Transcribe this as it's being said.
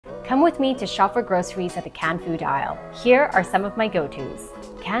Come with me to shop for groceries at the canned food aisle. Here are some of my go-tos.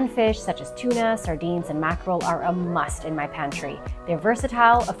 Canned fish such as tuna, sardines, and mackerel are a must in my pantry. They're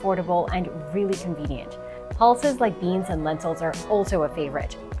versatile, affordable, and really convenient. Pulses like beans and lentils are also a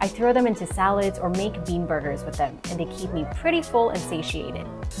favorite. I throw them into salads or make bean burgers with them, and they keep me pretty full and satiated.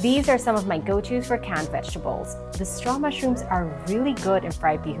 These are some of my go-tos for canned vegetables. The straw mushrooms are really good in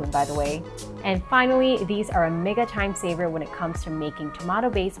fried bihun, by the way. And finally, these are a mega time saver when it comes to making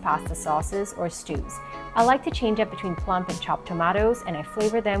tomato-based pasta sauces or stews. I like to change up between plump and chopped tomatoes, and I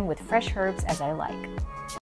flavor them with fresh herbs as I like.